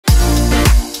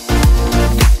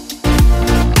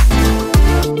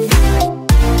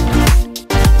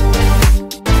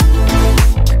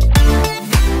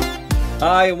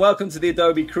Hi, and welcome to the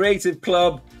Adobe Creative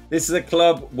Club. This is a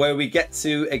club where we get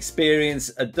to experience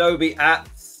Adobe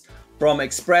apps from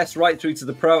Express right through to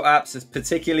the Pro apps. It's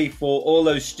particularly for all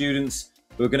those students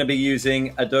who are going to be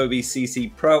using Adobe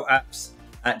CC Pro apps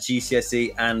at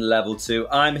GCSE and Level 2.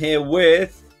 I'm here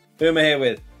with... Who am I here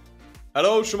with?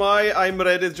 Hello, Shmai. I'm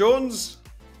Meredith Jones.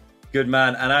 Good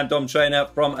man. And I'm Dom Trainer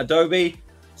from Adobe.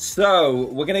 So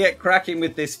we're going to get cracking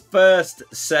with this first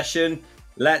session.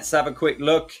 Let's have a quick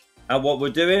look at what we're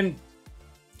doing.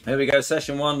 Here we go.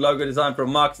 Session 1, logo design for a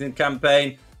marketing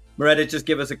campaign. Meredith, just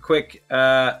give us a quick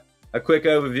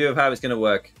overview of how it's going to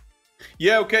work.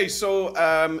 Yeah, okay.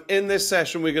 So in this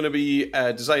session, we're going to be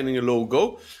designing a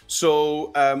logo.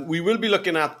 So we will be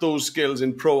looking at those skills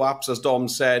in Pro apps, as Dom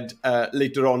said,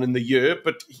 later on in the year.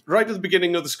 But right at the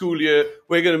beginning of the school year,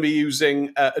 we're going to be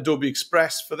using Adobe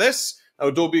Express for this. Now,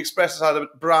 Adobe Express has had a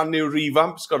brand new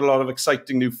revamp. It's got a lot of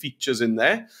exciting new features in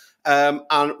there.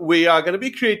 And we are going to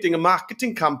be creating a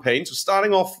marketing campaign. So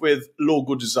starting off with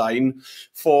logo design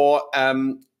for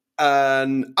an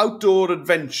outdoor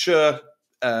adventure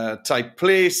type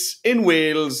place in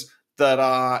Wales that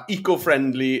are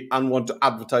eco-friendly and want to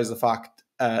advertise the fact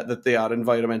that they are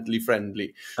environmentally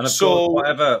friendly. And of course,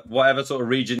 whatever sort of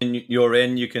region you're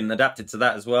in, you can adapt it to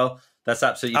that as well. That's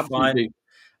absolutely fine.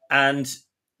 And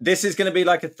this is going to be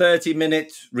like a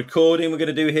 30-minute recording we're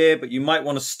going to do here, but you might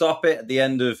want to stop it at the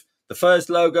end of the first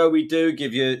logo we do,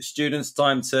 give your students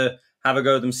time to have a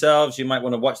go themselves. You might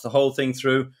want to watch the whole thing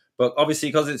through, but obviously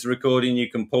because it's a recording, you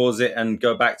can pause it and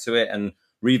go back to it and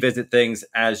revisit things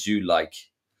as you like.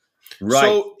 Right.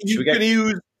 So you can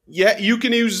use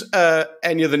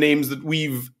any of the names that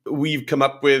we've come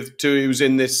up with to use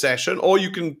in this session, or you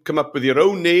can come up with your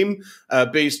own name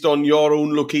based on your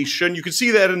own location. You can see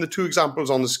there in the two examples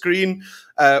on the screen,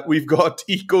 we've got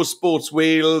Eco Sports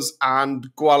Wales and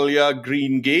Gwalia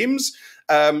Green Games.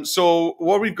 So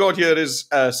what we've got here is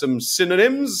some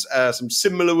synonyms, some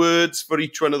similar words for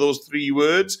each one of those three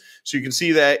words. So you can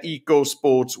see there, Eco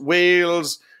Sports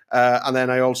Wales, and then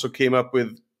I also came up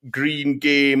with Green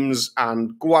Games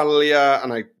and Gwalia,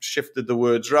 and I shifted the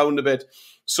words around a bit.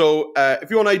 So if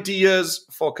you want ideas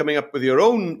for coming up with your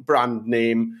own brand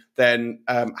name, then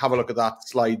have a look at that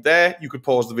slide there. You could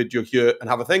pause the video here and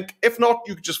have a think. If not,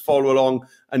 you could just follow along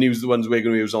and use the ones we're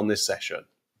going to use on this session.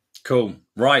 Cool.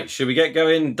 Right. Should we get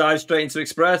going, dive straight into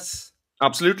Express?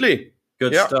 Absolutely.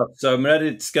 Good stuff. So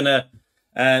Meredith's going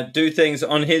to do things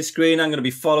on his screen. I'm going to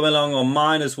be following along on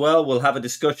mine as well. We'll have a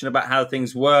discussion about how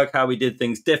things work, how we did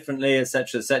things differently,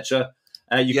 etc., etc.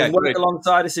 You can work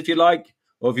alongside us if you like,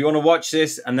 or if you want to watch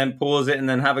this and then pause it and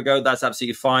then have a go, that's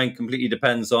absolutely fine. Completely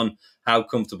depends on how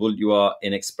comfortable you are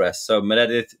in Express. So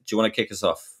Meredith, do you want to kick us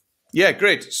off? Yeah,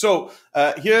 great. So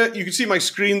here you can see my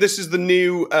screen. This is the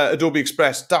new Adobe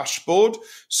Express dashboard.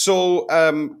 So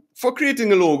for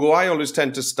creating a logo, I always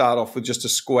tend to start off with just a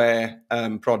square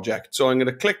project. So I'm going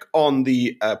to click on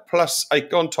the plus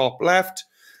icon top left,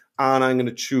 and I'm going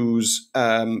to choose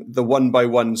the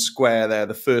 1x1 square there,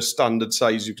 the first standard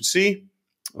size you can see.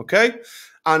 Okay.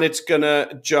 And it's going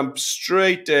to jump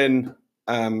straight in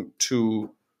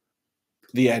to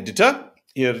the editor.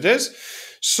 Here it is.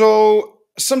 So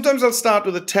sometimes I'll start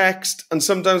with a text and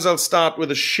sometimes I'll start with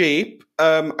a shape.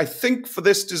 I think for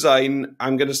this design,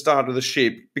 I'm going to start with a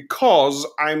shape because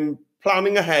I'm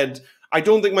planning ahead. I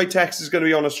don't think my text is going to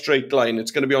be on a straight line.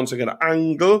 It's going to be on some kind of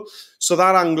angle. So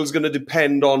that angle is going to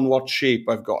depend on what shape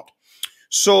I've got.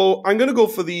 So I'm going to go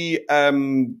for the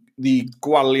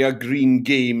Gwalia Green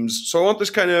Games. So I want this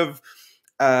kind of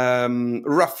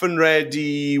rough and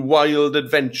ready, wild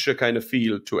adventure kind of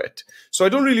feel to it. So I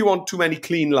don't really want too many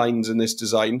clean lines in this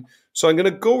design. So I'm going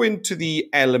to go into the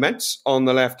elements on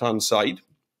the left-hand side.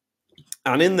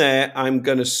 And in there, I'm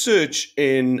going to search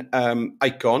in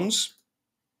icons.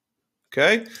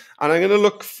 Okay. And I'm going to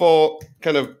look for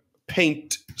kind of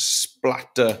paint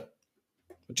splatter.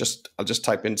 I'll just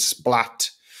type in splat.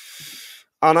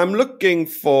 And I'm looking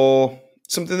for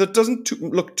something that doesn't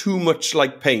look too much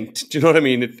like paint. Do you know what I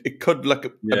mean? It could look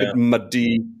a bit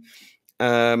muddy.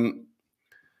 Here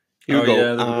we go.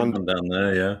 Yeah, there's a good one down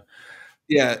there, yeah.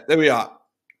 Yeah, there we are.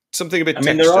 Something a bit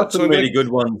textured. There are some really good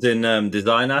ones in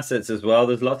design assets as well.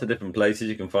 There's lots of different places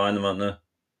you can find them, aren't there?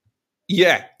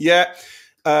 Yeah, yeah.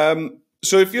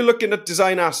 So if you're looking at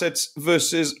design assets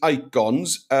versus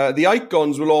icons, the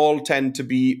icons will all tend to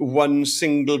be one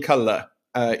single color.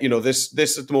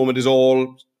 This at the moment is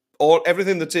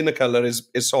everything that's in the color is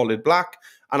solid black,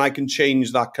 and I can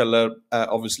change that color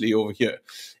obviously over here.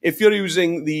 If you're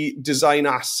using the design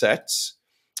assets,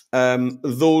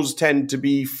 those tend to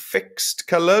be fixed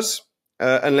colors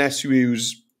unless you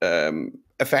use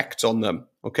effects on them.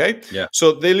 Okay. Yeah.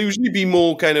 So there'll usually be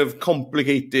more kind of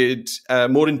complicated,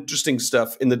 more interesting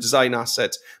stuff in the design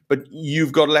assets, but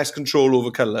you've got less control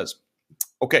over colors.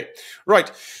 Okay.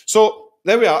 Right. So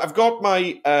there we are. I've got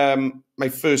my my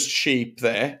first shape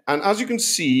there. And as you can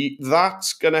see,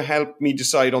 that's going to help me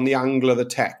decide on the angle of the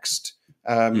text.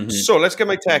 So let's get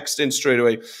my text in straight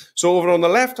away. So over on the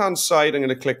left-hand side, I'm going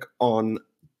to click on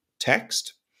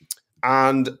text.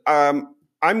 And I'm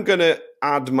going to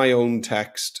add my own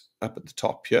text up at the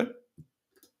top here.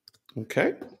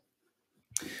 Okay.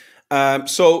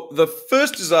 So the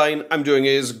first design I'm doing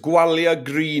is Gwalia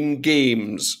Green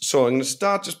Games. So I'm going to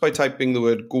start just by typing the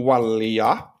word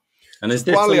Gwalia. And is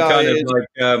this some kind of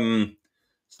like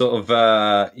sort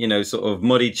of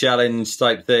muddy challenge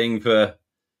type thing for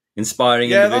inspiring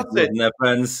individuals and their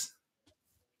friends?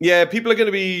 Yeah, people are going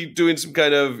to be doing some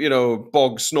kind of,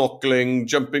 bog snorkeling,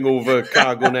 jumping over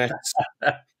cargo nets,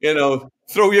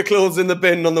 throw your clothes in the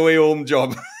bin on the way home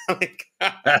job.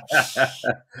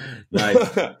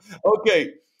 Nice.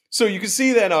 Okay, so you can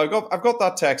see there now, I've got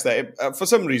that text there. For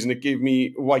some reason, it gave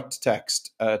me white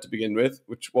text to begin with,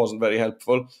 which wasn't very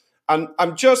helpful. And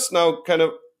I'm just now kind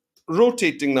of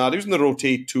rotating that, using the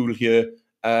rotate tool here,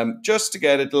 just to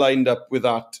get it lined up with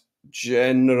that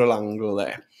general angle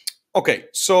there. Okay,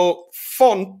 so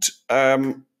font.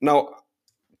 Now,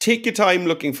 take your time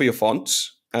looking for your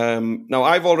fonts. Now,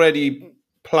 I've already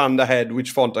planned ahead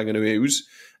which font I'm going to use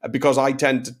because I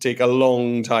tend to take a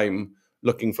long time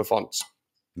looking for fonts.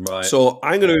 Right. So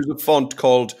I'm going to use a font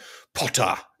called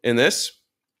Potter in this.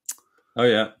 Oh,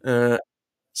 yeah.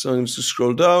 So I'm going to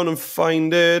scroll down and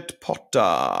find it.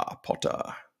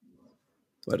 Potter.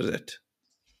 Where is it?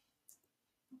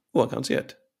 Oh, I can't see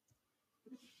it.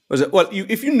 Where is it? Well,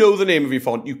 if you know the name of your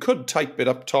font, you could type it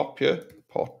up top here.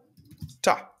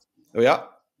 Potter. There we are.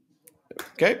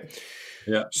 Okay.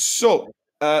 Yeah. So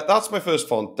that's my first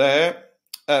font there.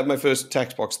 My first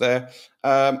text box there.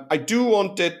 I do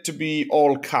want it to be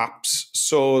all caps.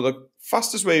 So the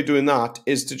fastest way of doing that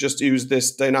is to just use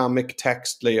this dynamic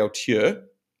text layout here.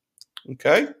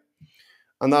 Okay.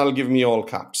 And that'll give me all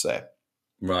caps there.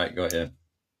 Right, got you.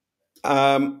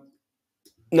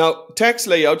 Now, text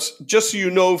layouts, just so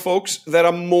you know, folks, there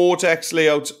are more text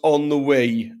layouts on the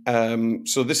way.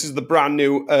 So this is the brand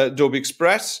new Adobe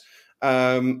Express.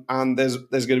 And there's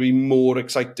going to be more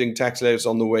exciting text layouts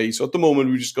on the way. So at the moment,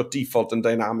 we've just got default and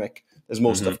dynamic. There's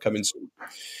more stuff coming soon.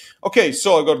 Okay,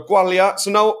 so I've got Gwalia.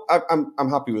 So now I'm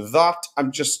happy with that.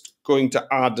 I'm just going to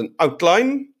add an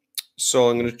outline. So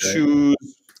I'm going to choose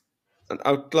an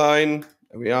outline.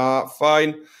 There we are, fine.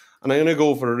 And I'm going to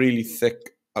go for a really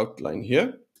thick outline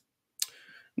here.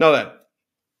 Now then,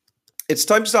 it's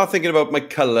time to start thinking about my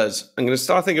colors. I'm going to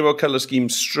start thinking about color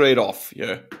schemes straight off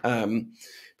here.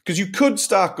 Because you could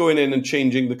start going in and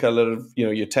changing the color of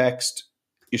your text,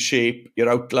 your shape, your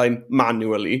outline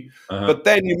manually. But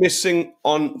then you're missing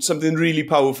on something really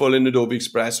powerful in Adobe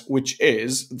Express, which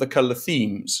is the color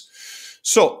themes.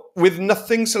 So with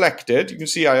nothing selected, you can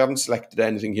see I haven't selected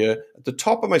anything here. At the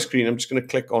top of my screen, I'm just going to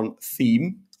click on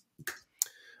theme.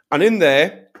 And in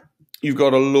there, you've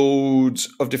got a loads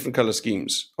of different color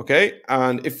schemes, okay?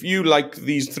 And if you like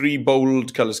these 3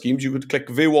 bold color schemes, you could click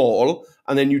View All,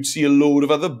 and then you'd see a load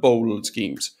of other bold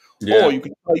schemes. Yeah. Or you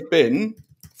could type in,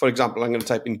 for example, I'm going to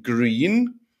type in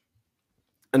green,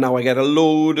 and now I get a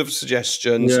load of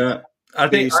suggestions. Yeah, I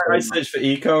think I searched for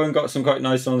eco and got some quite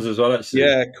nice ones as well, actually.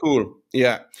 Yeah, cool.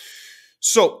 Yeah.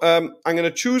 So I'm going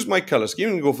to choose my color scheme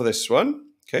and go for this one.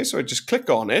 Okay, so I just click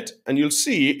on it, and you'll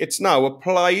see it's now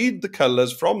applied the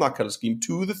colors from that color scheme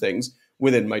to the things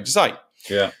within my design.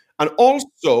 Yeah. And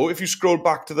also, if you scroll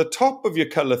back to the top of your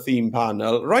color theme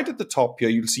panel, right at the top here,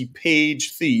 you'll see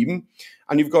page theme,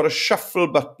 and you've got a shuffle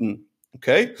button.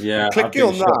 Okay. Yeah. Clicking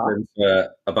on that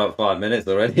for about 5 minutes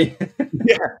already.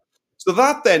 Yeah. So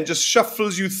that then just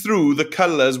shuffles you through the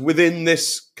colors within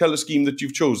this color scheme that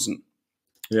you've chosen.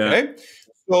 Yeah. Okay.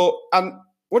 So, and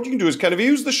what you can do is kind of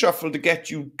use the shuffle to get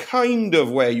you kind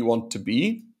of where you want to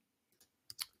be.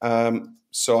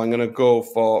 So I'm going to go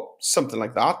for something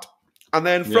like that. And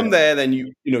then from there, then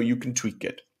you can tweak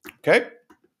it. Okay.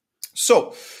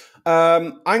 So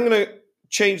I'm going to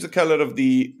change the color of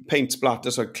the paint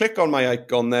splatter. So I click on my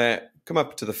icon there, come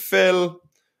up to the fill,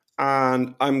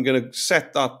 and I'm going to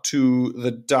set that to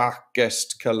the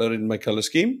darkest color in my color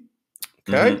scheme.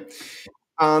 Okay.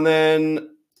 And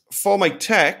then for my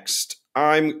text,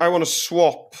 I want to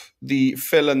swap the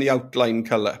fill and the outline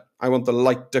color. I want the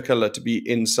lighter color to be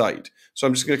inside. So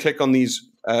I'm just going to click on these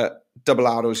double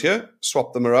arrows here,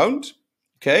 swap them around.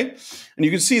 Okay. And you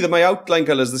can see that my outline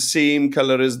color is the same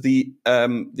color as the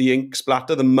ink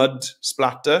splatter, the mud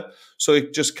splatter. So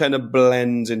it just kind of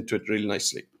blends into it really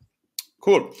nicely.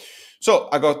 Cool. So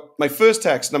I got my first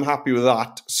text and I'm happy with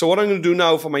that. So what I'm going to do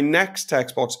now for my next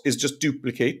text box is just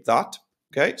duplicate that.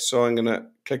 Okay, so I'm going to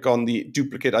click on the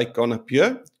duplicate icon up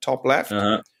here, top left.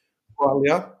 Well,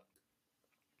 yeah.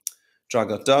 Drag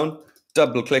that down,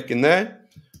 double click in there,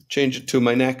 change it to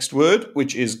my next word,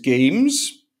 which is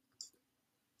games.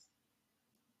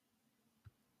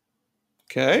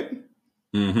 Okay.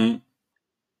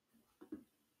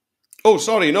 Oh,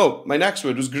 sorry, no. My next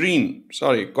word was green.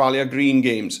 Sorry, Gwalia green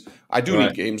games. I do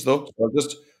need games, though. So I'll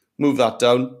just move that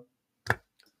down.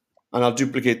 And I'll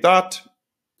duplicate that.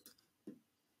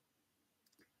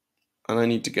 And I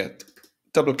need to get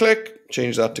double click,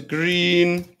 change that to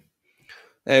green.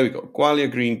 There we go,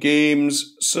 Gwalia green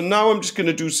games. So now I'm just going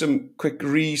to do some quick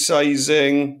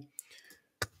resizing.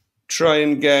 Try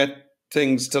and get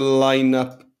things to line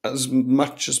up as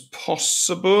much as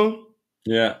possible.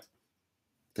 Yeah.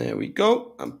 There we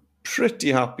go. I'm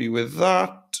pretty happy with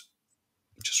that.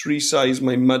 Just resize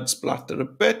my mud splatter a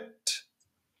bit.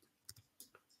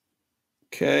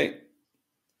 Okay.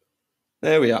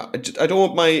 There we are. I don't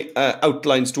want my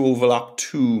outlines to overlap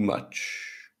too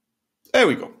much. There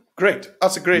we go. Great.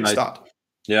 That's a great start.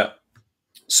 Yeah.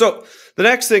 So the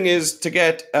next thing is to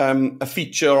get a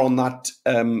feature on that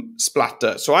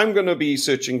splatter. So I'm going to be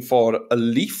searching for a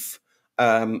leaf.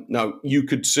 Now, you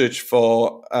could search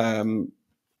for an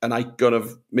icon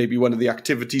of maybe one of the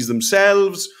activities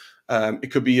themselves.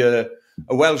 It could be a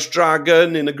Welsh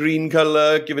dragon in a green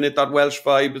color, giving it that Welsh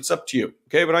vibe. It's up to you.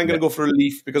 Okay, but I'm going to go for a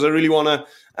leaf because I really want to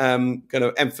kind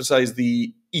of emphasize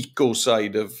the eco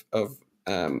side of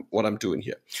what I'm doing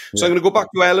here. So I'm going to go back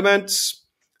to elements,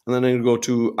 and then I'm going to go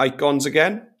to icons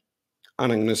again,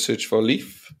 and I'm going to search for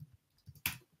leaf.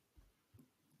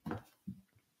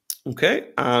 Okay,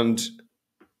 and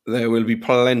there will be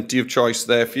plenty of choice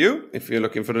there for you if you're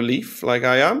looking for a leaf like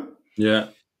I am. Yeah.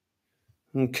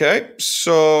 Okay,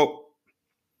 so...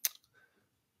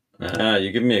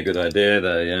 you give me a good idea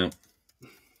there, yeah.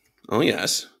 Oh,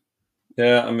 yes.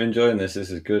 Yeah, I'm enjoying this.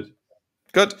 This is good.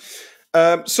 Good.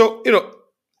 So, you know,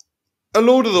 a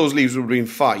load of those leaves would have been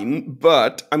fine,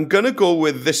 but I'm going to go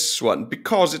with this one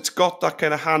because it's got that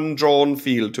kind of hand-drawn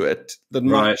feel to it that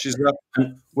matches up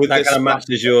with that this. Kind of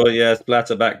matches your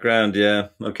splatter background, yeah.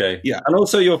 Okay. Yeah. And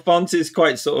also your font is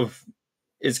quite sort of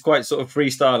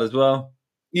freestyle as well.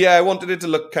 Yeah, I wanted it to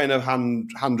look kind of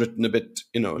handwritten a bit,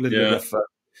 you know, a little bit rougher.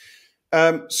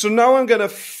 So now I'm going to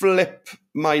flip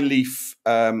my leaf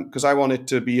because I want it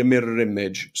to be a mirror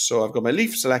image. So I've got my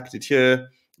leaf selected here,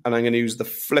 and I'm going to use the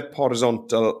flip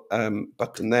horizontal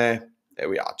button there. There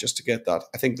we are, just to get that.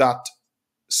 I think that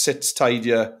sits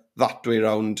tidier that way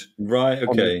around. Right,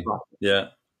 okay. Yeah,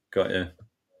 got you.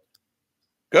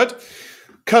 Good.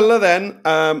 Color then,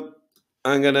 I'm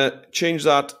going to change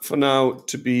that for now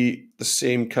to be the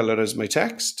same color as my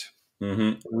text.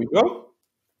 There we go.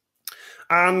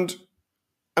 And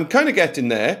I'm kind of getting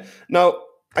there. Now,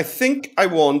 I think I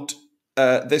want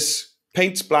this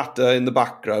paint splatter in the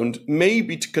background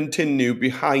maybe to continue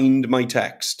behind my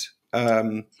text.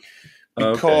 Because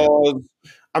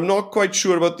I'm not quite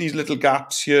sure about these little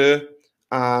gaps here.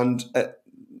 And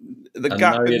the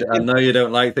gap... I know you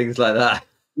don't like things like that.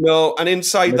 No, and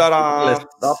inside that R,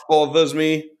 that bothers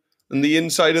me. And the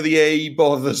inside of the A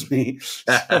bothers me.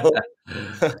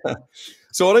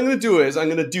 So what I'm going to do is I'm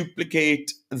going to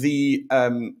duplicate the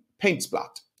paint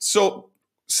splat. So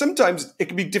sometimes it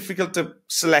can be difficult to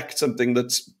select something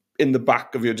that's in the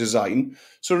back of your design.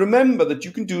 So remember that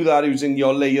you can do that using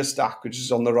your layer stack, which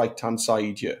is on the right-hand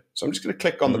side here. So I'm just going to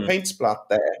click on the paint splat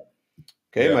there.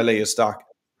 Okay, my layer stack.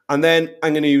 And then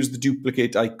I'm going to use the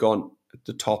duplicate icon at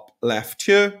the top left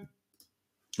here.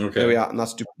 Okay. There we are, and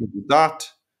that's duplicated that.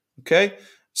 Okay,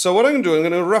 so what I'm going to do, I'm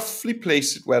going to roughly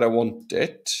place it where I want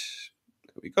it.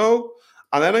 There we go.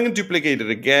 And then I'm going to duplicate it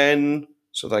again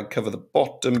so that I cover the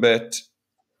bottom bit.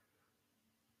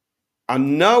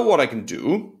 And now what I can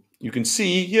do, you can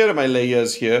see here are my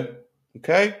layers here.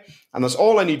 Okay, and that's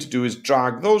all I need to do is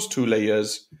drag those two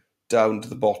layers down to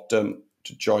the bottom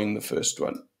to join the first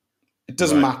one. It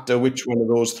doesn't matter which one of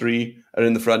those three are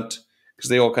in the front because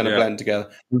they all kind of blend together.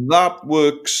 That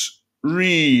works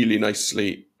really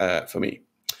nicely for me.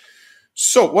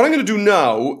 So what I'm going to do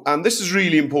now, and this is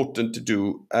really important to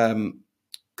do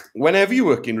whenever you're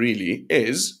working really,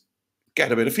 is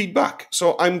get a bit of feedback.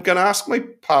 So I'm going to ask my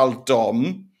pal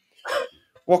Dom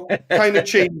what kind of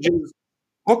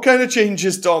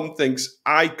changes Dom thinks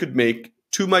I could make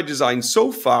to my design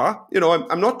so far. You know,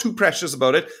 I'm not too precious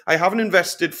about it. I haven't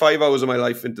invested 5 hours of my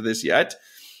life into this yet.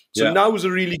 So now is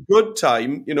a really good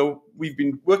time. You know, we've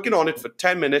been working on it for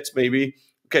 10 minutes maybe.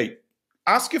 Okay,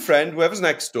 ask your friend, whoever's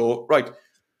next door, right,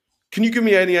 can you give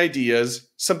me any ideas?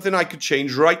 Something I could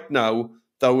change right now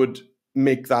that would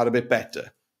make that a bit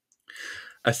better?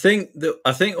 I think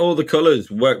all the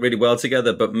colors work really well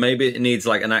together, but maybe it needs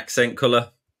like an accent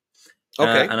color.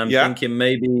 Okay. And I'm thinking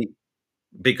maybe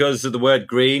because of the word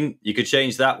green, you could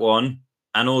change that one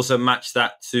and also match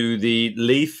that to the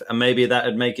leaf, and maybe that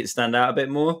would make it stand out a bit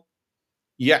more.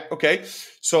 Yeah. Okay.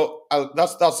 So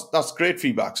that's great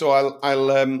feedback. So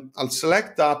I'll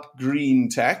select that green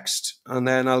text, and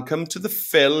then I'll come to the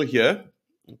fill here.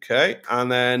 Okay,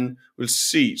 and then we'll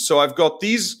see. So I've got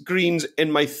these greens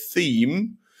in my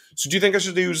theme. So do you think I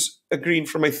should use a green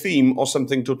for my theme or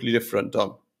something totally different,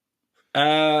 Tom?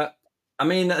 I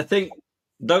mean, I think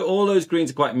though all those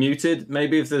greens are quite muted,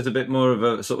 maybe if there's a bit more of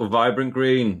a sort of vibrant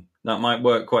green, that might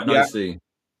work quite nicely.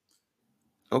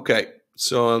 Okay,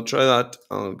 so I'll try that.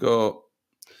 I'll go.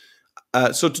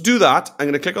 So to do that, I'm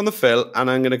going to click on the fill, and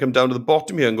I'm going to come down to the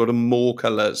bottom here and go to more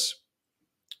colors.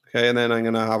 Okay, and then I'm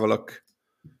going to have a look,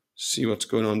 see what's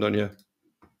going on down here.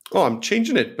 Oh, I'm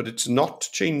changing it, but it's not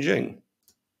changing.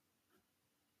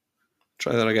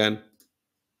 Try that again.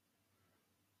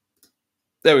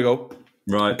 There we go.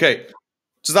 Right. Okay.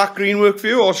 Does that green work for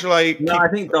you, or shall I? No, I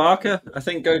think darker. I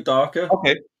think go darker.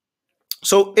 Okay.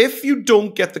 So if you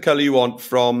don't get the color you want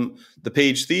from the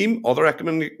page theme or the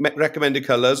recommended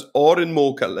colors or in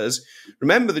more colors,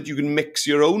 remember that you can mix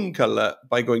your own color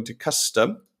by going to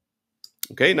custom.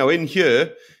 Okay. Now in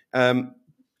here,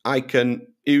 I can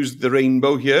use the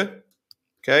rainbow here.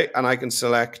 Okay. And I can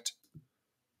select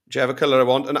whichever color I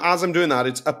want. And as I'm doing that,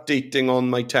 it's updating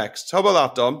on my text. How about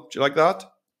that, Dom? Do you like that?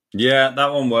 Yeah,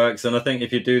 that one works. And I think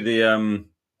if you do the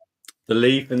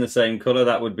leaf in the same color,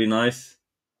 that would be nice.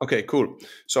 Okay, cool.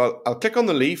 So I'll click on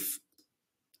the leaf,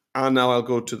 and now I'll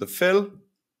go to the fill,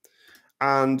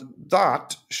 and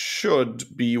that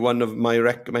should be one of my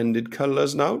recommended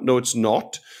colors now. No, it's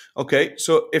not. Okay,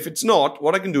 so if it's not,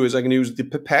 what I can do is I can use the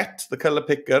pipette, the color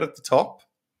picker at the top,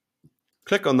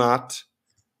 click on that,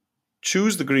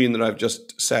 choose the green that I've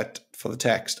just set for the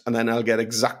text, and then I'll get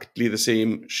exactly the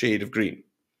same shade of green.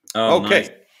 Oh, okay. Nice.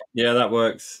 Yeah, that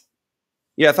works.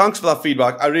 Yeah, thanks for that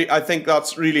feedback. I think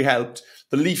that's really helped.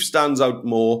 The leaf stands out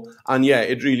more, and yeah,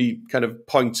 it really kind of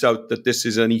points out that this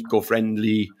is an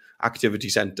eco-friendly activity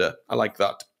centre. I like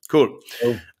that. Cool.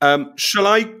 Oh. Shall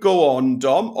I go on,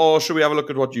 Dom, or shall we have a look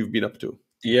at what you've been up to?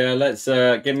 Yeah, let's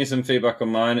give me some feedback on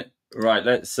mine. Right,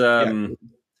 let's go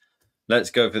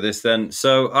for this then.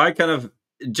 So I kind of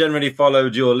generally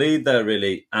followed your lead there,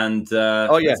 really, and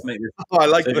oh yeah, let's make this, I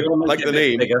like the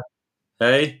name. Bigger.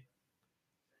 Hey,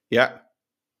 yeah.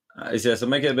 So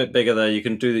make it a bit bigger there. You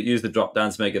can use the drop down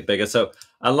to make it bigger. So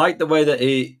I like the way that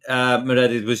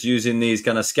Meredith was using these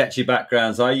kind of sketchy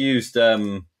backgrounds. I used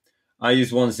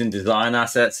ones in design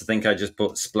assets. I think I just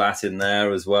put splat in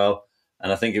there as well.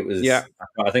 And I think it was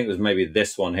I think it was maybe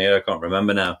this one here. I can't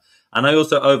remember now. And I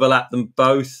also overlapped them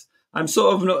both. I'm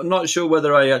sort of not sure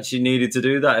whether I actually needed to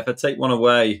do that. If I take one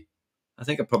away, I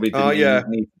think I probably didn't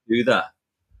need to do that,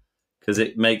 because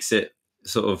it makes it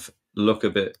sort of look a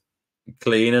bit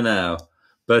cleaner now.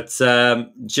 But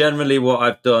generally what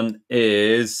I've done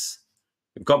is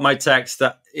I've got my text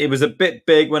that it was a bit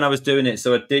big when I was doing it,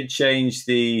 so I did change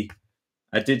the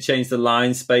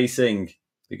line spacing,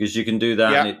 because you can do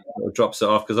that and it drops it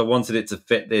off, because I wanted it to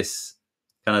fit this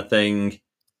kind of thing.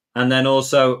 And then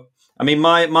also, I mean,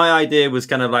 my idea was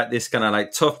kind of like this kind of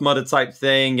like Tough Mudder type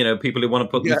thing, you know, people who want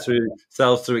to put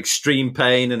themselves through extreme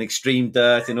pain and extreme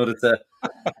dirt in order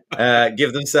to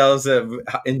give themselves a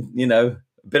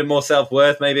bit more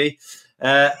self-worth maybe.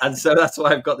 And so that's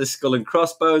why I've got this skull and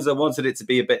crossbones. I wanted it to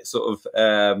be a bit sort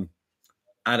of,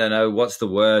 I don't know, what's the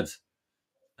word?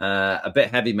 A bit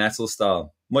heavy metal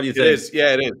style. What do you think? It is.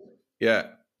 Yeah, it is. Yeah.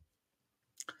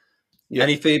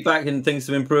 Any feedback and things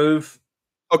to improve?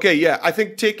 Okay, yeah. I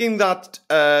think taking that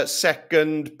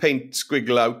second paint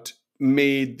squiggle out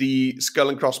made the skull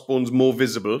and crossbones more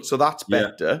visible. So that's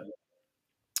better.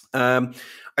 Yeah.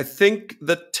 I think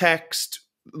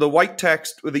the white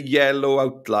text with a yellow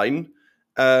outline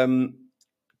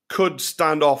could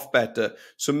stand off better.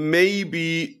 So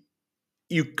maybe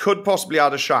you could possibly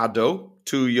add a shadow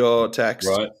to your text,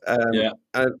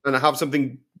 and have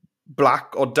something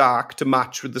black or dark to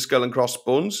match with the skull and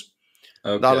crossbones.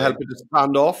 Okay. That'll help it to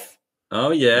stand off. Oh,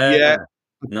 yeah. Yeah.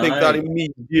 I think that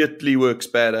immediately works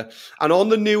better. And on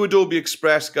the new Adobe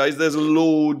Express, guys, there's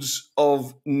loads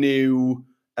of new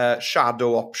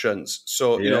shadow options.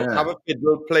 So, you know, have a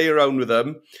fiddle, play around with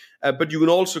them. But you can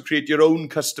also create your own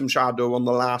custom shadow on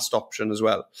the last option as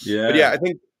well. Yeah. But yeah,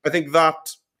 I think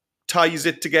that ties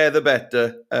it together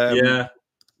better.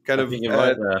 Kind of, you're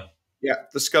right there. Yeah,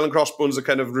 the skull and crossbones are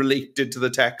kind of related to the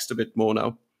text a bit more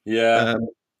now. Yeah.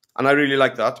 And I really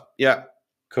like that. Yeah.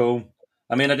 Cool.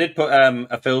 I mean, I did put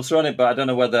a filter on it, but I don't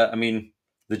know whether, I mean,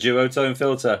 the duotone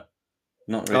filter,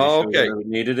 not really sure Okay. whether we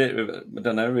needed it. I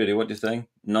don't know really. What do you think?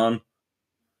 None?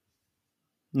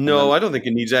 No, I don't think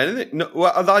it needs anything. No,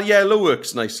 well, that yellow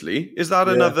works nicely. Is that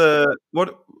another...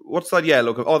 What's that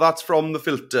yellow? Oh, that's from the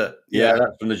filter. Yeah,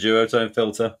 that's from the duotone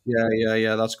filter.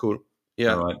 Yeah. That's cool.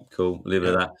 Yeah. All right, cool. Leave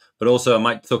it at that. But also, I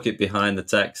might tuck it behind the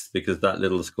text because that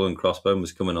little skull and crossbone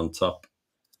was coming on top.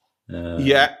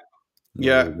 Yeah.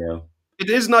 There we go. It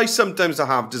is nice sometimes to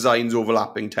have designs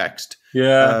overlapping text.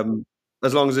 Yeah.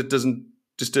 As long as it doesn't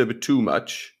disturb it too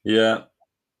much. Yeah.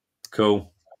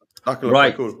 Cool. That can look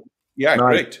quite cool. Yeah,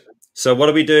 great. So what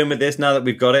are we doing with this now that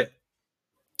we've got it?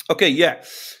 Okay, yeah.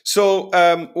 So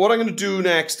what I'm going to do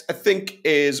next, I think,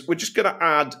 is we're just going to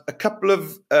add a couple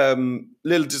of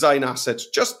little design assets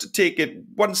just to take it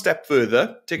one step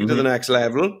further, take it to the next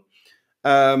level.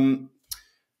 And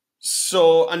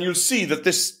you'll see that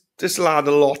this will add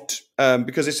a lot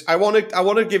because I want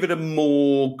to give it a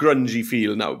more grungy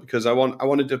feel now because I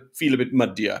want it to feel a bit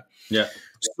muddier. Yeah.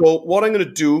 So what I'm going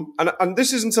to do, and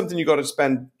this isn't something you got to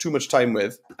spend too much time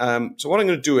with. So what I'm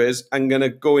going to do is I'm going to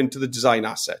go into the design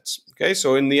assets. Okay,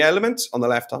 so in the elements on the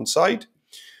left-hand side,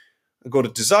 I go to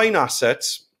design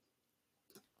assets.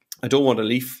 I don't want a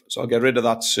leaf, so I'll get rid of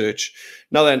that search.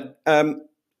 Now then,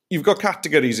 you've got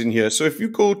categories in here. So if you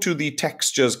go to the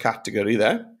textures category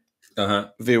there,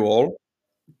 view all,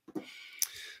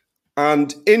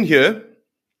 and in here,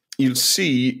 you'll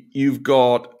see you've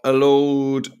got a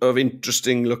load of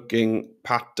interesting looking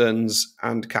patterns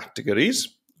and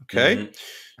categories. Okay.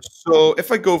 So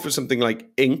if I go for something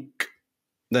like ink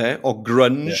there or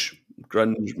grunge,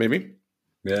 grunge maybe.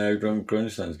 Yeah,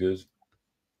 grunge sounds good.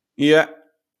 Yeah.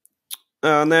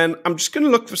 And then I'm just going to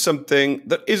look for something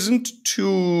that isn't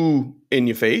too in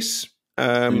your face.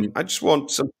 I just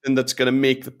want something that's going to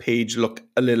make the page look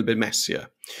a little bit messier.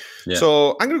 Yeah.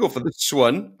 So I'm going to go for this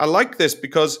one. I like this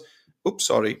because,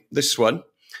 this one.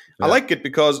 Yeah. I like it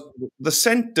because the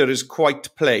center is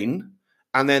quite plain.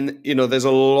 And then, there's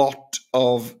a lot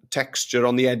of texture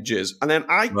on the edges. And then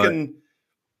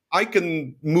I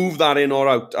can move that in or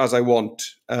out as I want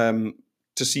to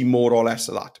see more or less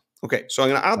of that. Okay, so I'm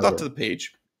going to add that to the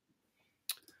page.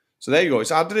 So there you go.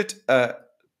 It's added it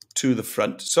to the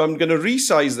front. So I'm going to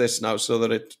resize this now so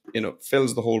that it,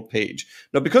 fills the whole page.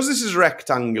 Now, because this is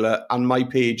rectangular and my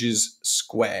page is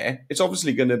square, it's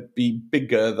obviously going to be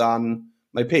bigger than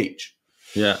my page.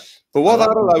 Yeah. But what that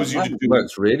allows you to do...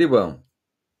 works really well.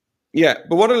 Yeah,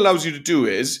 but what it allows you to do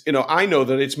is, I know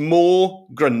that it's more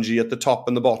grungy at the top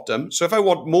and the bottom. So if I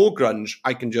want more grunge,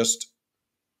 I can just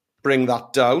bring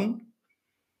that down.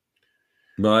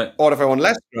 Right. Or if I want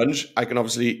less grunge, I can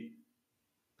obviously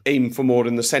aim for more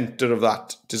in the center of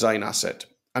that design asset.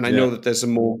 And I know that there's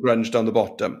some more grunge down the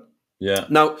bottom. Yeah.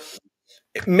 Now,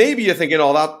 maybe you're thinking,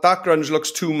 that grunge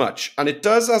looks too much. And it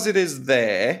does as it is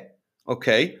there.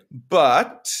 Okay.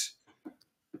 But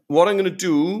what I'm going to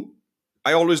do,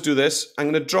 I always do this.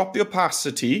 I'm going to drop the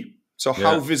opacity. So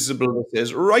how visible it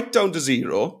is right down to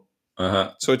 0.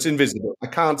 So it's invisible. I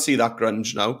can't see that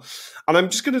grunge now. And I'm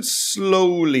just going to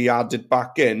slowly add it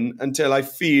back in until I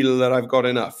feel that I've got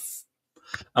enough.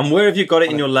 And where have you got it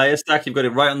in your layer stack? You've got it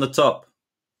right on the top.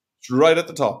 It's right at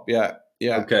the top, yeah.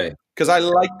 Okay. Because I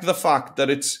like the fact that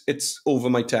it's over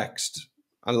my text.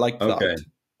 I like that. Okay.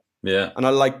 Yeah. And I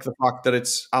like the fact that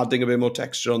it's adding a bit more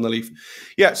texture on the leaf.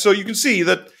 Yeah, so you can see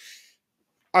that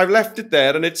I've left it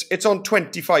there and it's on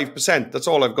 25%. That's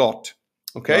all I've got.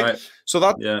 Okay. Right. So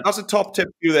that's a top tip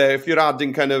for you there. If you're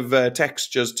adding kind of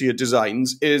textures to your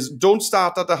designs, is don't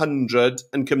start at 100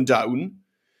 and come down,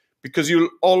 because you'll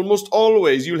almost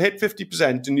always, you'll hit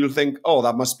 50% and you'll think, oh,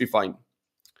 that must be fine.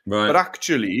 Right. But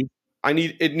actually,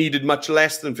 it needed much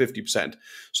less than 50%.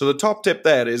 So the top tip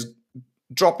there is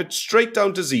drop it straight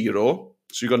down to 0.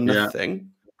 So you've got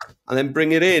nothing. And then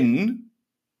bring it in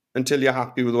until you're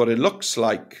happy with what it looks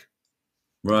like.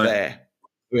 Right. There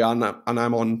we are now. And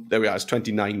I'm on, there we are, it's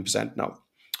 29% now.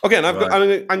 Okay, and I'm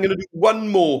going to do one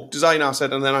more design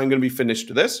asset and then I'm going to be finished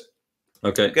with this.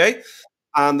 Okay. Okay.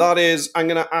 And that is, I'm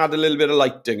going to add a little bit of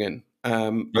lighting in.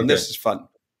 And this is fun.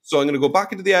 So I'm going to go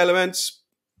back into the elements.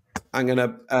 I'm going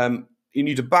to, you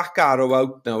need to back arrow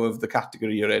out now of the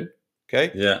category you're in.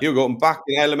 Okay. Yeah. Here we go. I'm back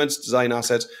in elements, design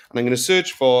assets. And I'm going to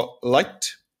search for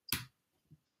light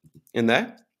in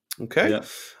there. Okay. Yeah.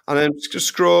 And I'm just going to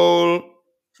scroll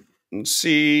and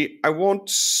see, I want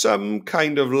some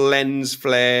kind of lens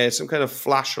flare, some kind of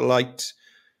flashlight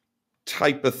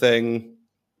type of thing.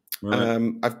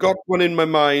 Right. I've got one in my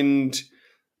mind,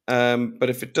 but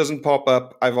if it doesn't pop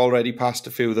up, I've already passed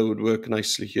a few that would work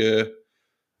nicely here.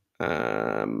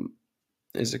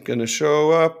 Is it going to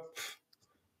show up?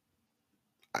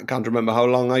 I can't remember how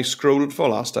long I scrolled for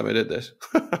last time I did this.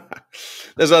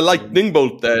 There's a lightning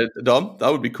bolt there, Dom. That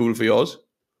would be cool for yours.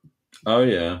 Oh,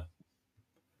 yeah.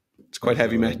 It's quite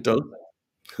heavy metal.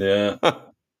 Yeah.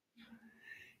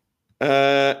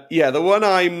 Yeah, the one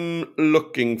I'm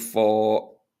looking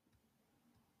for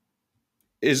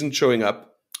isn't showing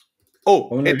up.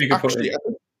 Oh, I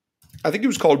think it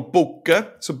was called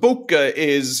bokeh. So bokeh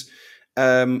is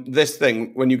this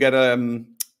thing when you get kind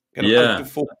of out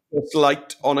of focus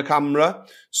light on a camera.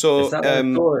 So is that what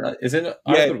it's called? Is it?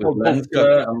 Yeah, I thought it was lens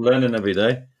flare. I'm learning every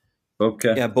day.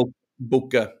 Bokeh. Yeah,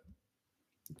 bokeh.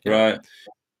 Right.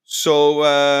 So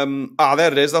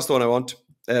there it is. That's the one I want.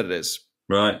 There it is.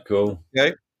 Right. Cool.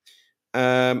 Okay.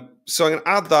 So I'm going to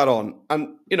add that on,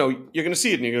 and you're going to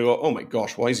see it, and you're going to go, "Oh my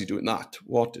gosh, why is he doing that?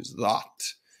 What is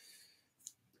that?"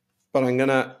 But I'm going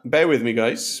to bear with me,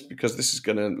 guys, because this is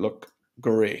going to look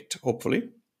great, hopefully.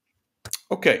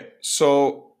 Okay,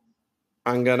 so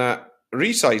I'm going to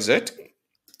resize it.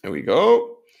 There we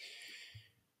go.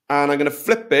 And I'm going to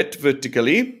flip it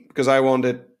vertically because I want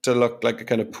it to look like a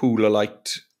kind of pool of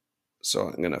light. So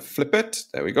I'm going to flip it.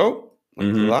 There we go.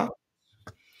 Like that.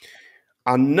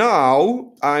 And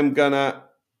now I'm going to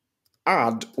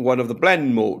add one of the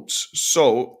blend modes.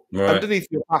 So underneath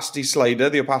the opacity slider,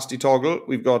 the opacity toggle,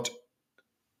 we've got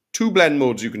 2 blend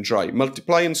modes you can try,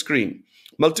 multiply and screen.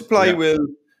 Multiply will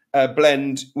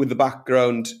blend with the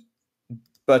background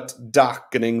but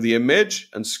darkening the image,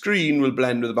 and screen will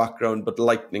blend with the background but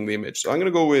lightening the image. So I'm going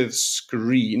to go with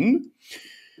screen.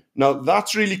 Now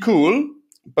that's really cool,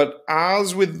 but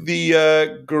as with the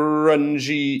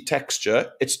grungy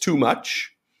texture, it's too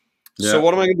much. Yeah. So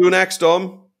what am I going to do next,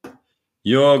 Dom?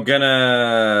 You're going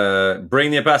to bring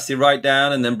the opacity right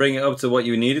down and then bring it up to what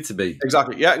you need it to be.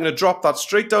 Exactly. Yeah, I'm going to drop that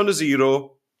straight down to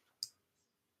 0.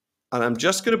 And I'm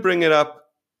just going to bring it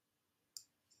up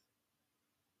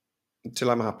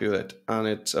until I'm happy with it. And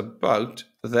it's about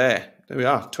there. There we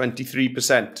are,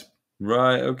 23%.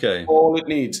 Right, okay. All it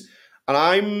needs. And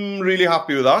I'm really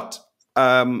happy with that.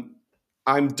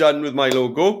 I'm done with my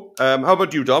logo. How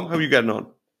about you, Dom? How are you getting on?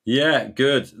 Yeah,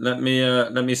 good. Let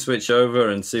me switch over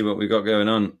and see what we got going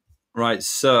on. Right,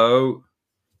 so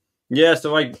yeah,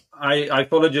 so I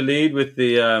followed your lead with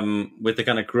the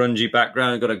kind of grungy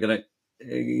background. Got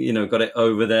it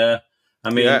over there. I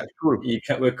mean, yeah,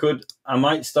 cool. I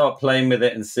might start playing with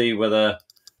it and see whether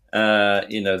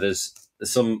there's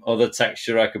some other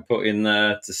texture I could put in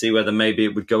there to see whether maybe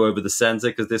it would go over the center,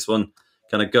 because this one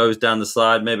kind of goes down the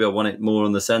side. Maybe I want it more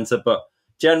on the center, but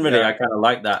generally I kind of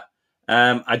like that.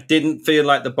 I didn't feel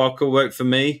like the bokeh worked for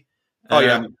me.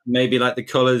 Maybe like the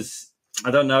colors,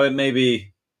 I don't know. It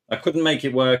maybe I couldn't make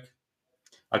it work.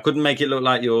 I couldn't make it look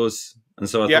like yours, and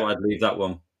so I thought I'd leave that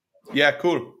one. Yeah,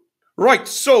 cool. Right,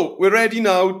 so we're ready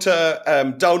now to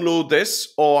download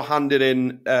this or hand it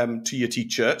in to your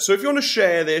teacher. So if you want to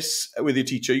share this with your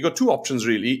teacher, you've got 2 options,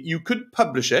 really. You could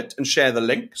publish it and share the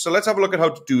link. So let's have a look at how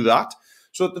to do that.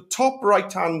 So at the top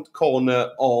right-hand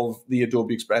corner of the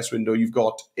Adobe Express window, you've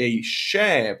got a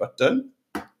share button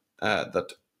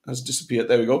that has disappeared.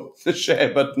 There we go, the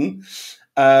share button.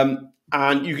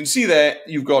 And you can see there,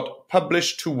 you've got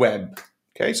publish to web.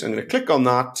 Okay, so I'm going to click on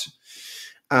that.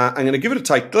 I'm going to give it a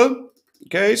title.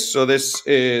 Okay, so this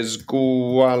is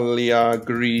Gwalia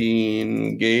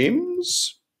Green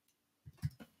Games.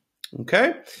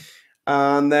 Okay,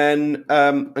 and then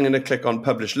I'm going to click on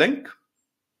Publish Link.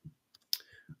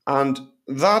 And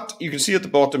that, you can see at the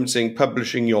bottom, it's saying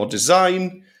Publishing Your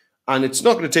Design. And it's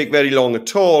not going to take very long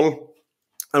at all.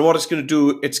 And what it's going to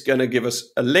do, it's going to give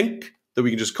us a link that we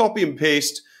can just copy and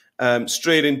paste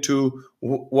straight into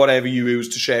whatever you use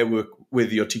to share work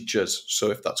with your teachers.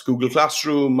 So if that's Google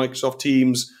Classroom, Microsoft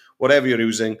Teams, whatever you're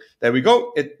using, there we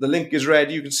go. The link is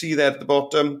ready. You can see there at the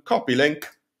bottom, copy link.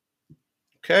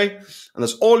 Okay, and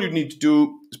that's all you need to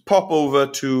do is pop over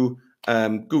to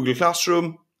Google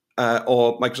Classroom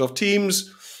or Microsoft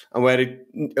Teams, and where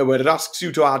it asks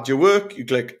you to add your work, you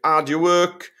click add your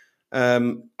work,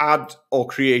 add or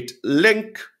create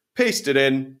link, paste it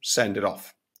in, send it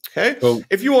off. Okay, cool.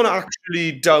 If you want to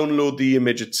actually download the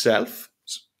image itself,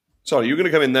 sorry, you're going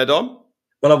to come in there, Dom?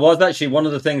 Well, I was actually one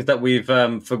of the things that we've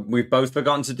both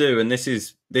forgotten to do, and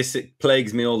this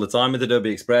plagues me all the time with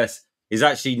Adobe Express, is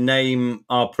actually name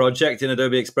our project in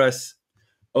Adobe Express.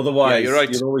 Otherwise, you're right.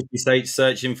 You'll always be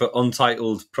searching for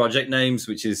untitled project names,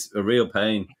 which is a real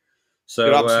pain. So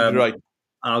you're absolutely right.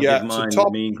 I'll give mine the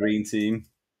Mean Green Team.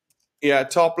 Yeah,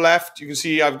 top left, you can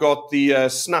see I've got the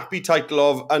snappy title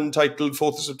of Untitled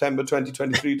 4th of September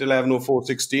 2023 to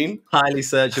 11/04/16. Highly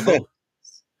searchable.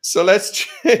 So let's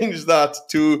change that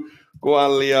to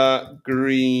Gwalia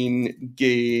Green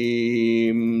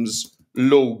Games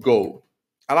logo.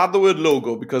 I'll add the word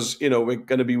logo because, you know, we're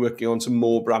going to be working on some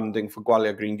more branding for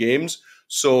Gwalia Green Games.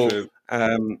 So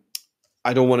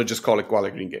I don't want to just call it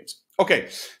Gwalia Green Games. Okay,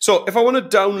 so if I want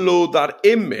to download that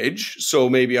image, so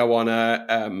maybe I want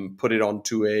to put it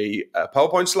onto a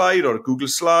PowerPoint slide or a Google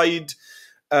slide,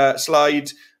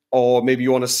 or maybe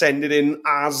you want to send it in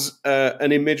as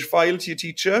an image file to your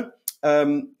teacher,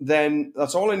 then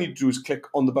that's all I need to do is click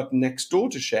on the button next door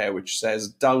to share, which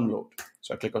says download.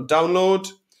 So I click on download,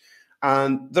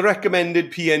 and the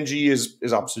recommended PNG is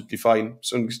absolutely fine.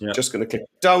 So I'm just going to click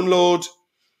download,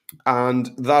 and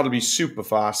that'll be super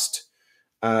fast.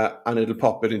 And it'll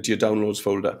pop it into your downloads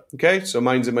folder. Okay, so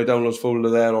mine's in my downloads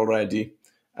folder there already.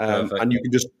 And you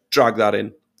can just drag that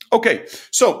in. Okay,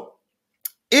 so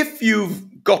if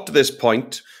you've got to this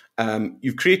point,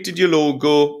 you've created your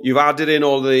logo, you've added in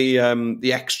all the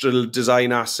extra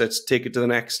design assets, take it to the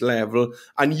next level,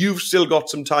 and you've still got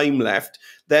some time left,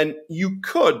 then you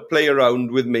could play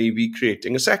around with maybe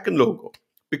creating a second logo.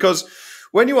 Because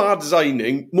when you are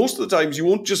designing, most of the times you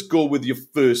won't just go with your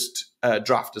first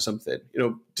draft or something. You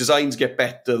know, designs get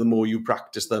better the more you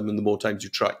practice them and the more times you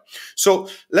try. So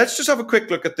let's just have a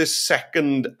quick look at this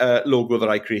second logo that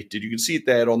I created. You can see it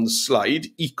there on the slide,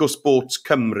 EcoSports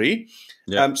Cymru.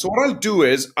 So what I'll do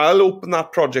is I'll open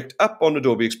that project up on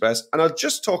Adobe Express and I'll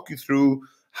just talk you through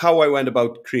how I went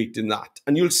about creating that.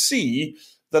 And you'll see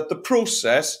that the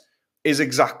process is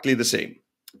exactly the same.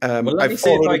 Well, let me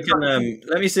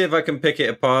see if I can pick it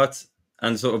apart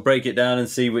and sort of break it down and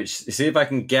see if I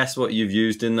can guess what you've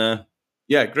used in there.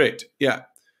 Yeah, great. Yeah.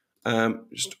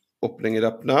 Just opening it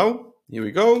up now. Here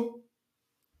we go.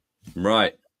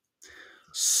 Right.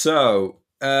 So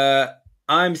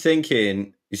I'm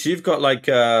thinking, so you've got like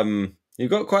you've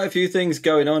got quite a few things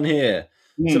going on here.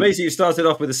 So basically you started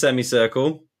off with a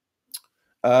semicircle.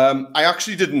 I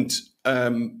actually didn't.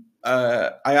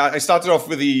 I started off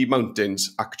with the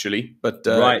mountains, actually, but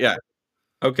yeah.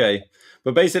 Okay,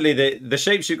 but basically the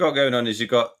shapes you've got going on is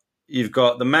you've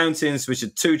got the mountains, which are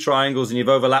two triangles, and you've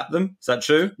overlapped them. Is that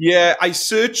true? Yeah, I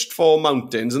searched for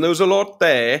mountains, and there was a lot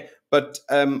there, but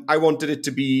I wanted it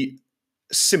to be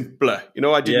simpler. You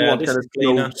know, I didn't want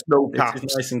kind of snow caps.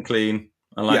 It's nice and clean.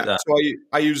 I like that. So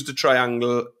I used a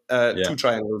triangle, two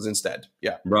triangles instead.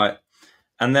 Yeah. Right.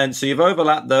 And then, so you've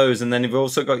overlapped those, and then you've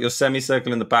also got your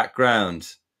semicircle in the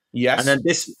background. Yes. And then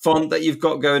this font that you've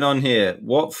got going on here,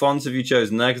 what font have you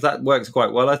chosen there? Because that works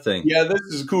quite well, I think. Yeah, this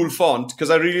is a cool font, because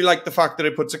I really like the fact that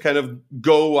it puts a kind of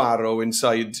go arrow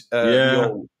inside. Yeah,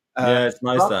 it's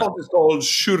nice. That font is called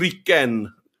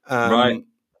Shuriken. Right.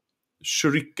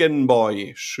 Shuriken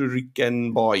Boy.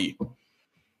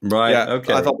 Right, yeah,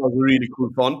 okay. I thought that was a really cool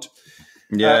font.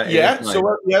 Yeah, nice.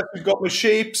 So you've got my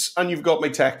shapes and you've got my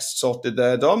text sorted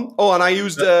there, Dom. Oh, and I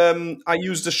used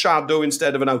a shadow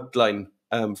instead of an outline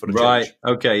for a change.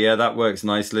 Okay, yeah, that works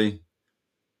nicely.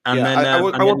 And then I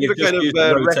wanted you've just used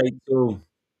the rotate tool.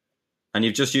 And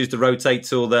you've just used the rotate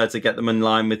tool there to get them in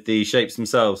line with the shapes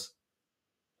themselves.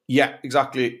 Yeah,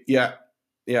 exactly. Yeah.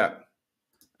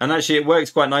 And actually, it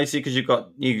works quite nicely because you've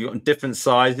got different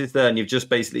sizes there, and you've just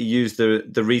basically used the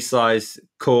resize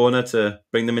corner to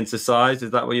bring them into size. Is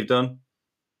that what you've done?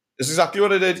 That's exactly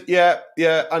what I did. Yeah.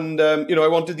 And you know, I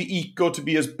wanted the eco to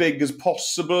be as big as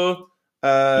possible.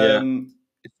 So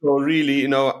really, you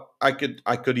know, I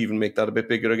could even make that a bit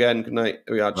bigger again, couldn't I?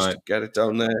 Yeah, just to get it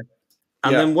down there.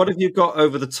 And then what have you got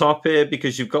over the top here?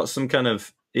 Because you've got some kind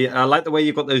of. I like the way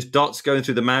you've got those dots going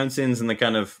through the mountains and the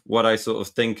kind of what I sort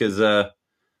of think is a.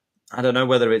 I don't know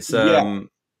whether it's a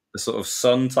sort of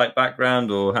sun type background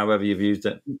or however you've used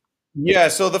it. Yeah,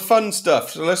 so the fun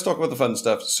stuff. So let's talk about the fun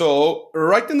stuff. So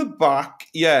right in the back,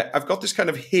 I've got this kind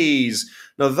of haze.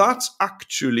 Now that's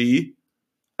actually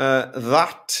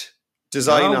that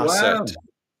design asset. Wow.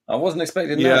 I wasn't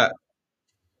expecting that.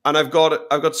 And I've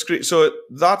got screen. So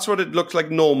that's what it looks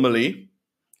like normally.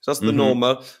 So that's the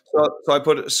normal. So I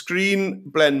put a screen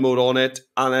blend mode on it,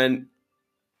 and then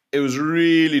it was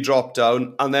really dropped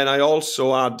down. And then I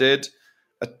also added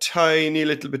a tiny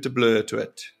little bit of blur to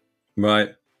it.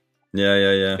 Right. Yeah.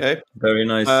 Okay. Very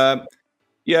nice.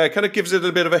 It kind of gives it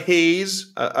a bit of a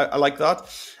haze. I like that.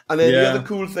 And then the other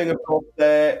cool thing I've got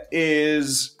there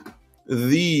is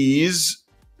these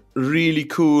really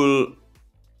cool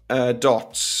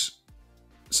dots.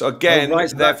 So again,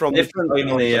 they're from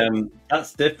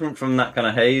that's different from that kind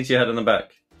of haze you had on the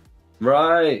back.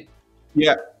 Right.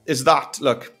 Yeah, is that,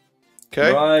 look.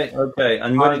 Okay. Right, okay.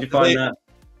 And where did you find that?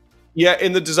 Yeah,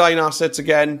 in the design assets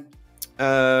again.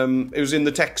 It was in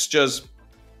the textures.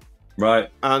 Right.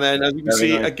 And then as you can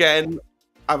see, again,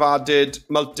 I've added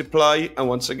multiply, and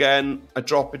once again, I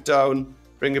drop it down,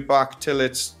 bring it back till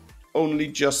it's only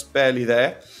just barely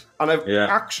there. And I've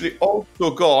actually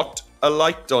also got a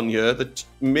light on here that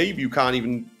maybe you can't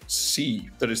even see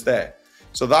that it's there.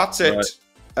 So that's it.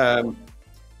 Right.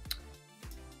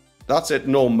 That's it,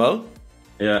 normal.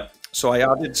 Yeah. So I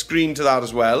added screen to that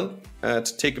as well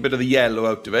to take a bit of the yellow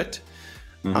out of it.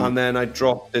 And then I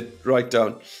dropped it right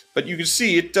down. But you can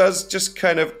see it does just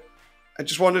kind of, I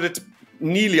just wanted it to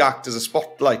nearly act as a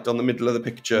spotlight on the middle of the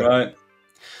picture. Right.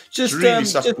 Just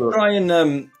try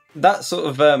and that sort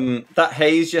of that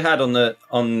haze you had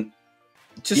on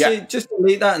just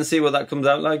delete that and see what that comes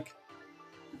out like.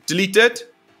 Delete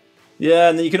it? Yeah,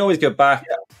 and then you can always go back.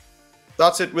 Yeah.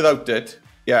 That's it without it.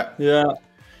 Yeah. Yeah.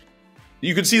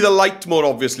 You can see the light more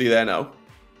obviously there now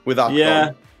with that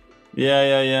gone.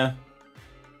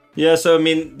 Yeah, so I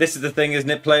mean, this is the thing, isn't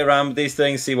it? Play around with these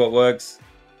things, see what works.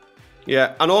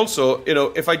 Yeah, and also, you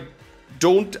know, if I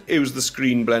don't use the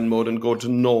screen blend mode and go to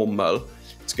normal,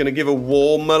 it's going to give a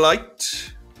warmer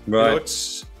light. Right. You know,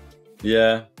 it's,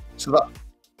 yeah. So that,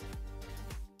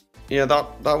 yeah,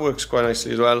 that works quite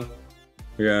nicely as well.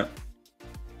 Yeah.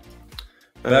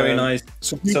 Very nice.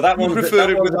 So that one's a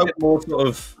bit more sort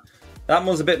of, that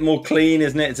one's a bit more clean,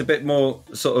 isn't it? It's a bit more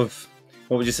sort of,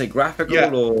 what would you say,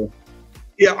 graphical or?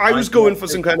 Yeah, I was going for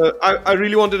some kind of, I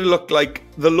really wanted to look like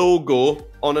the logo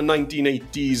on a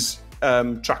 1980s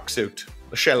tracksuit,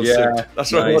 a shell suit.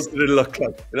 That's what I wanted it to look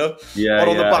like, you know? Yeah, or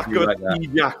on the back of a ski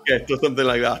jacket or something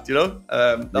like that, you know?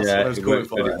 That's what I was going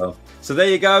for. Well. So there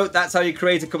you go. That's how you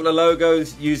create a couple of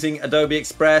logos using Adobe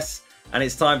Express. And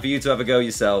it's time for you to have a go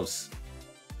yourselves.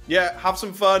 Yeah, have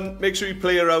some fun. Make sure you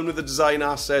play around with the design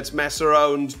assets, mess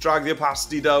around, drag the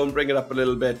opacity down, bring it up a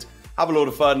little bit. Have a load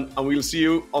of fun, and we'll see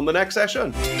you on the next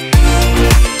session.